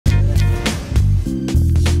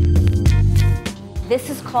This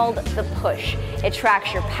is called the push. It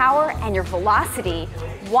tracks your power and your velocity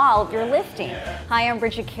while you're lifting. Hi, I'm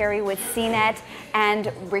Bridget Carey with CNET, and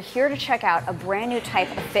we're here to check out a brand new type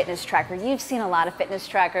of fitness tracker. You've seen a lot of fitness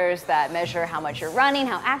trackers that measure how much you're running,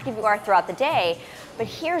 how active you are throughout the day, but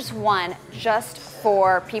here's one just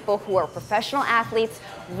for people who are professional athletes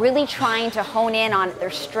really trying to hone in on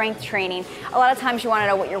their strength training. A lot of times you want to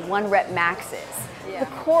know what your 1 rep max is. The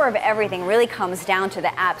core of everything really comes down to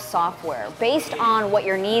the app software. Based on what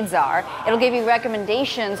your needs are, it'll give you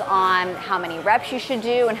recommendations on how many reps you should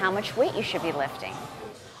do and how much weight you should be lifting.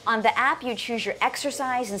 On the app, you choose your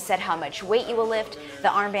exercise and set how much weight you will lift. The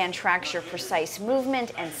Armband tracks your precise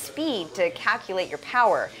movement and speed to calculate your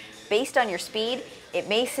power. Based on your speed, it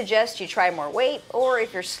may suggest you try more weight, or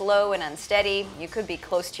if you're slow and unsteady, you could be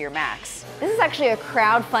close to your max. This is actually a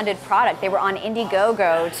crowd-funded product. They were on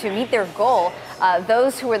Indiegogo to meet their goal.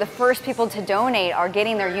 Those who were the first people to donate are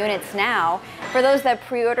getting their units now. For those that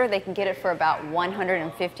pre-order, they can get it for about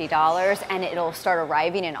 $150, and it'll start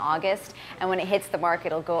arriving in August. And when it hits the market,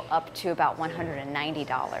 it'll go up to about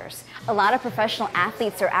 $190. A lot of professional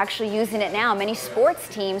athletes are actually using it now. Many sports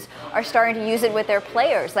teams are starting to use it with their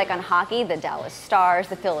players, like on hockey, the Dallas Stars,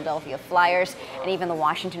 the Philadelphia Flyers, and even the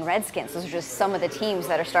Washington Redskins. Those are just some of the teams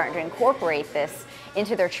that are starting to incorporate this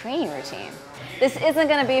into their training routine. This isn't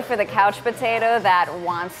going to be for the couch potato that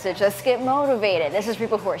wants to just get motivated. This is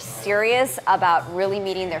people who are serious about really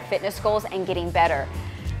meeting their fitness goals and getting better.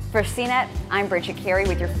 For CNET, I'm Bridget Carey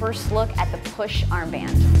with your first look at the Push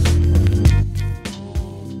Armband.